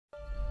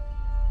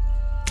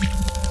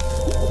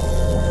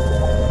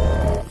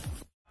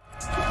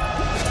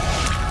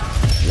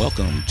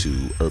Welcome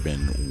to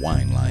Urban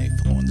Wine Life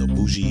on the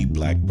Bougie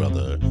Black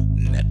Brother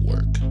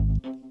Network.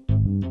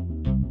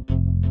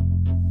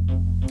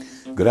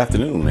 Good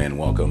afternoon and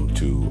welcome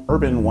to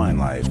Urban Wine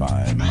Life.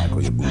 I'm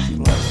Michael, your Bougie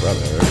Black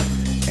Brother,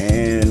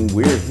 and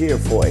we're here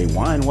for a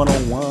Wine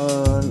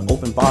 101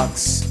 open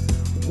box,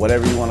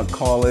 whatever you want to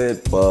call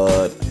it.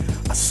 But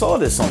I saw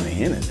this on the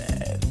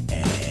internet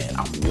and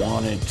I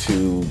wanted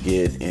to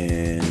get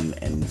in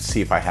and see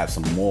if I have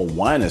some more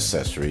wine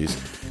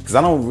accessories, because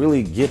I don't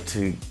really get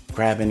to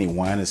grab any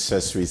wine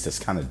accessories that's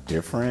kind of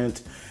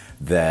different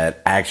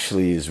that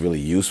actually is really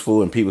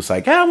useful. And people's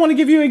like, hey, I want to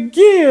give you a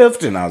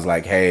gift. And I was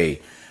like,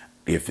 hey,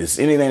 if it's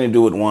anything to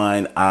do with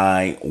wine,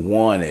 I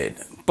want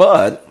it.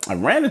 But I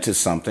ran into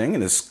something,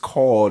 and it's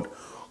called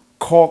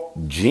Cork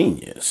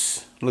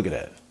Genius. Look at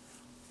that.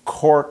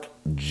 Cork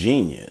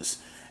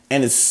Genius.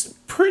 And it's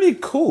pretty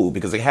cool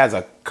because it has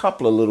a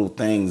couple of little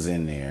things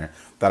in there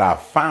that I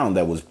found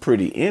that was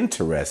pretty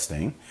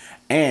interesting.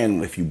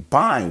 And if you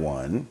buy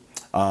one,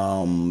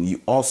 you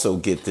also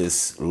get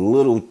this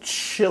little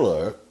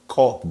chiller,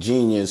 Cork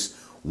Genius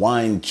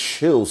wine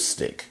chill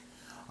stick.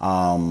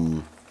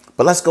 But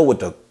let's go with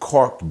the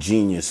Cork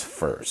Genius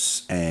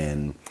first.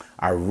 And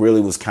I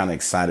really was kind of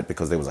excited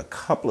because there was a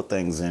couple of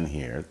things in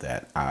here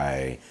that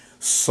I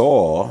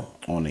saw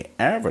on the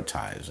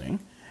advertising,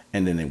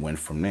 and then it went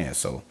from there.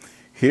 So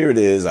here it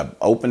is. I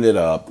opened it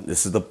up.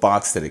 This is the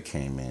box that it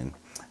came in.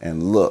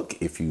 And look,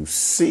 if you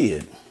see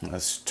it,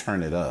 let's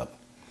turn it up.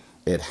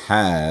 It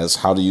has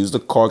how to use the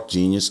Cork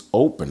Genius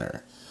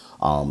opener.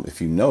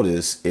 If you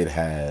notice, it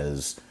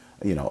has,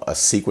 a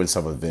sequence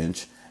of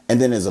events,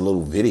 and then there's a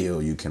little video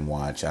you can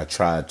watch. I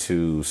tried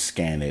to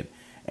scan it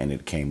and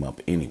it came up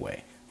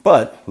anyway.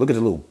 But look at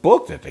the little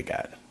book that they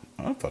got.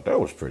 I thought that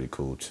was pretty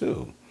cool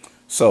too.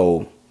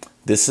 So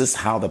this is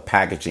how the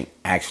packaging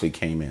actually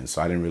came in.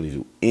 So I didn't really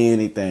do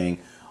anything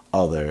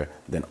other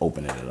than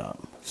opening it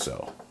up.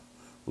 So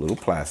little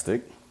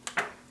plastic,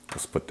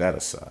 let's put that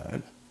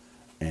aside.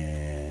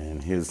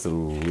 And here's the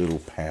little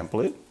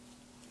pamphlet,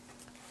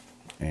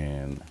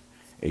 and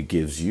it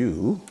gives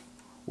you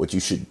what you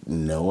should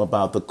know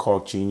about the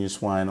Cork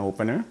Genius wine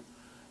opener.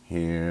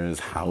 Here's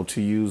how to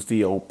use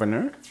the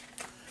opener,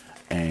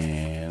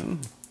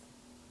 and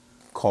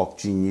Cork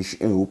Genius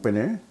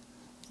opener,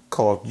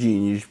 Cork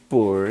Genius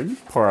board,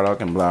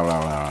 product, and blah,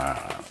 blah, blah,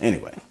 blah.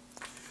 Anyway,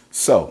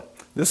 so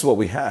this is what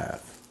we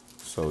have.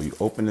 So you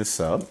open this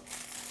up,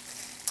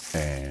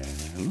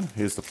 and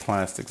here's the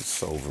plastic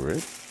that's over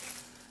it.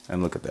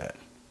 And look at that.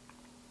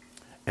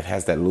 It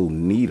has that little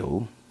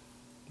needle.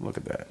 Look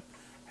at that. It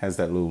has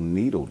that little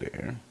needle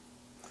there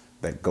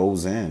that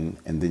goes in,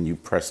 and then you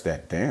press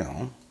that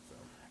down.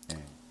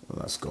 And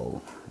let's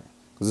go.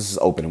 Because this is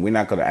open, and we're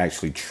not going to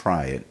actually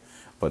try it,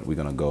 but we're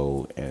going to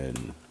go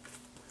and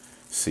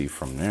see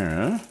from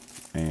there.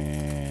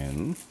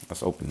 And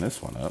let's open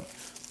this one up.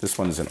 This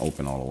one isn't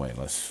open all the way.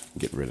 Let's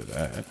get rid of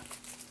that.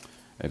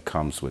 It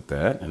comes with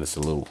that, and it's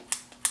a little,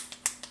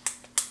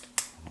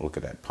 look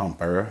at that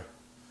pumper.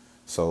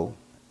 So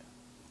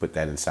put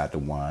that inside the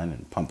wine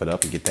and pump it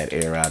up and get that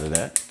air out of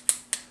that.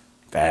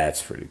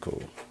 That's pretty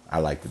cool. I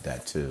liked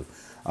that too.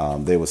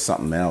 There was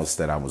something else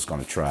that I was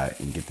going to try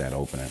and get that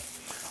opening.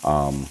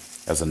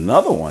 There's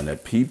another one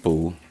that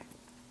people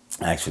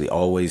actually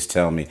always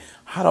tell me,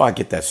 how do I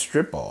get that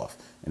strip off?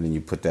 And then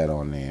you put that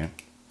on there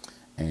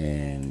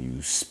and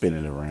you spin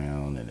it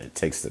around and it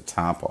takes the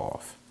top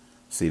off.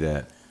 See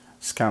that?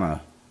 It's kind of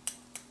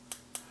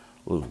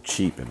a little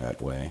cheap in that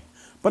way.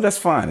 But that's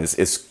fine.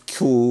 It's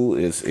cool.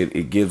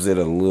 It gives it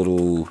a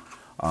little,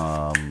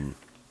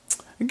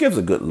 it gives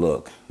a good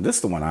look. This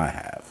is the one I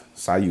have.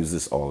 So I use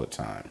this all the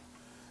time.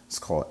 It's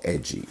called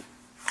Edgy.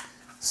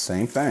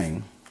 Same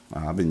thing.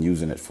 I've been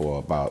using it for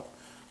about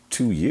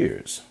 2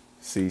 years.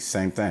 See,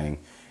 same thing.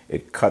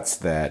 It cuts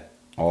that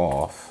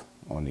off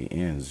on the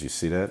ends. You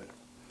see that?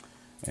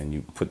 And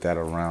you put that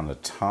around the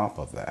top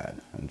of that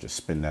and just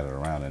spin that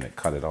around and it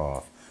cut it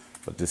off.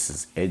 But this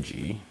is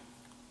Edgy.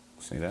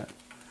 See that?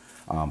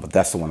 But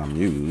that's the one I'm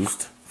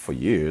used for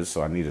years,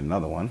 so I need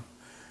another one.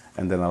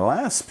 And then the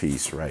last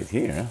piece right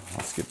here,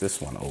 let's get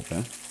this one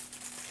open,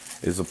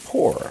 is a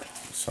pourer.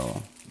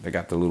 So they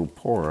got the little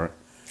pourer.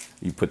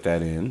 You put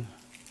that in,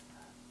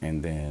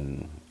 and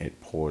then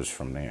it pours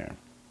from there.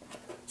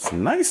 It's a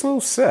nice little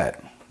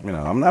set.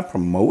 I'm not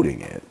promoting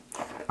it.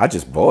 I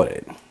just bought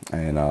it.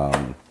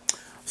 And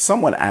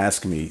someone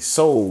asked me,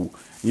 so,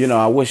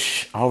 I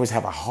wish I always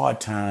have a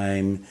hard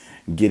time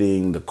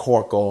getting the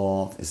cork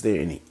off. Is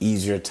there any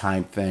easier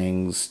type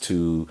things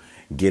to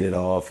get it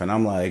off? And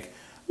I'm like,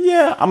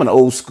 yeah, I'm an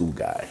old school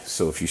guy.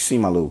 So if you see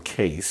my little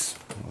case,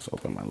 let's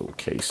open my little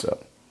case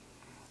up.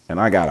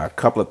 And I got a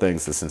couple of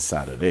things that's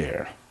inside of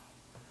there,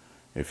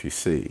 if you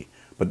see.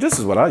 But this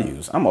is what I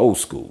use. I'm old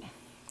school.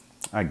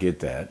 I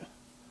get that.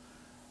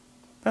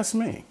 That's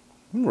me.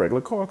 I'm a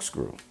regular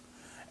corkscrew.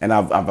 And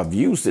I've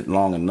used it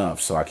long enough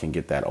so I can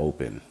get that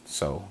open.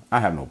 So I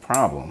have no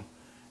problem.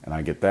 And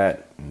I get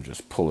that and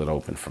just pull it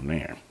open from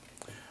there.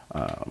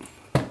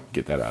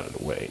 Get that out of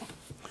the way.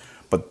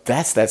 But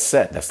that's that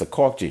set. That's the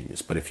Cork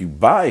Genius. But if you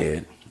buy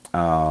it,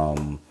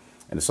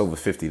 and it's over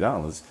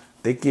 $50,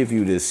 they give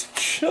you this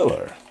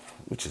chiller,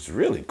 which is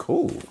really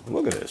cool.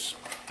 Look at this.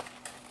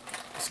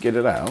 Let's get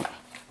it out.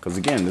 Because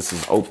again, this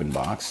is open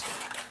box.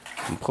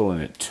 I'm pulling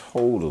it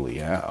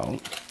totally out.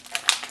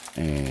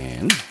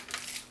 And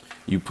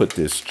you put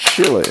this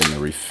chiller in the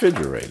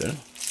refrigerator.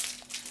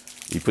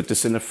 You put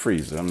this in the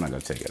freezer. I'm not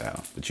going to take it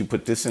out. But you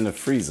put this in the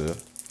freezer.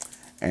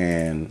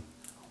 And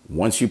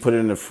once you put it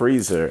in the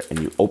freezer and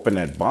you open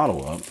that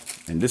bottle up,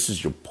 and this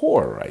is your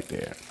pour right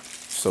there.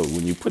 So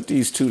when you put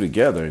these two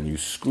together and you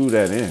screw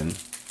that in,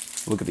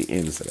 look at the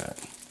ends of that.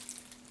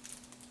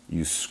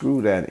 You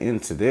screw that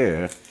into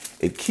there,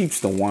 it keeps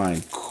the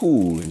wine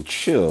cool and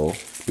chill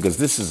because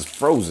this is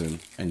frozen,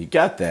 and you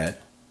got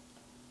that.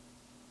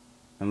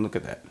 And look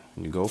at that.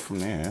 You go from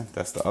there,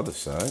 that's the other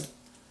side.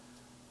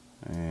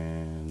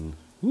 And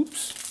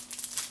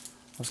oops,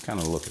 let's kind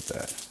of look at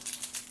that.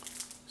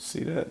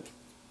 See that?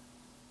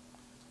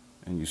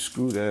 And you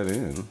screw that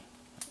in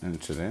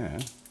into there.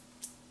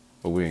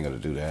 But we ain't gonna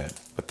do that.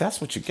 But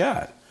that's what you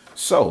got.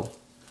 So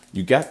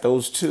you got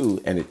those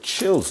two, and it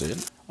chills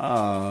it.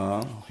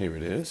 Here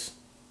it is.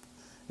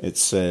 It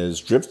says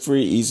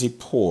drip-free, easy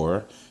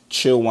pour,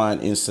 chill wine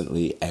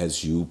instantly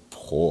as you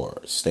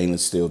pour.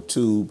 Stainless steel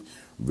tube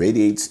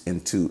radiates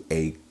into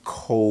a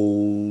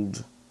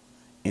cold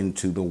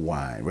into the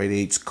wine.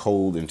 Radiates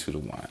cold into the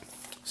wine.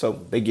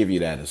 So they give you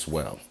that as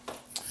well.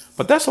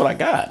 But that's what I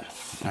got.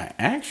 I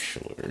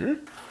actually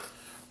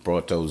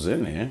brought those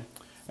in there.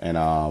 And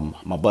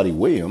my buddy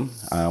William,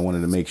 I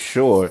wanted to make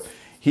sure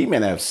he may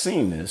not have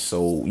seen this.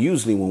 So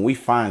usually when we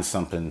find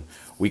something,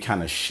 we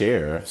kind of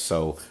share.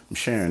 So I'm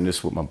sharing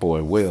this with my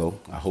boy Will.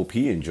 I hope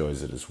he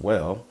enjoys it as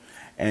well.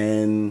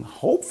 And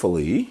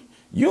hopefully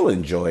you'll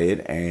enjoy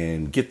it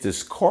and get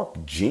this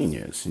Cork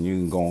Genius. And you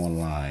can go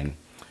online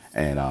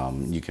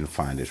and you can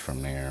find it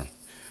from there.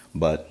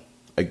 But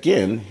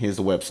again, here's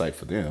the website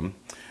for them.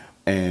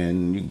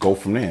 And you can go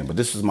from there. But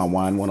this is my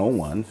Wine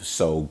 101.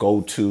 So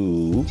go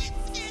to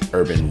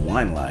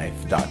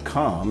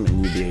urbanwinelife.com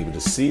and you'll be able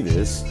to see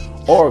this.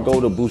 Or go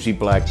to Bougie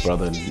Black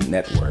Brother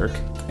Network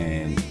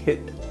and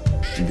hit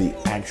the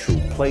actual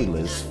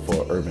playlist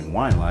for Urban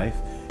Wine Life.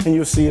 And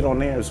you'll see it on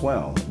there as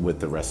well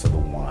with the rest of the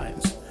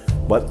wines.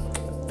 But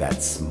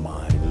that's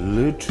my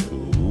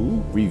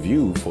little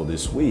review for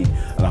this week.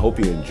 And I hope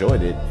you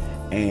enjoyed it.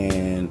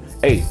 And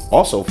hey,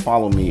 also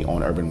follow me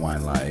on Urban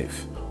Wine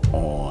Life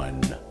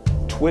on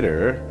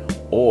Twitter,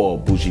 or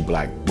Bougie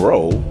Black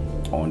Bro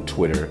on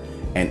Twitter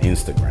and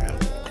Instagram,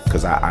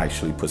 because I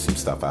actually put some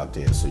stuff out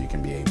there so you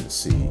can be able to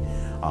see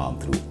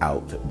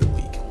throughout the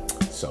week.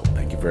 So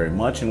thank you very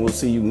much, and we'll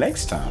see you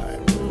next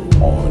time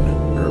on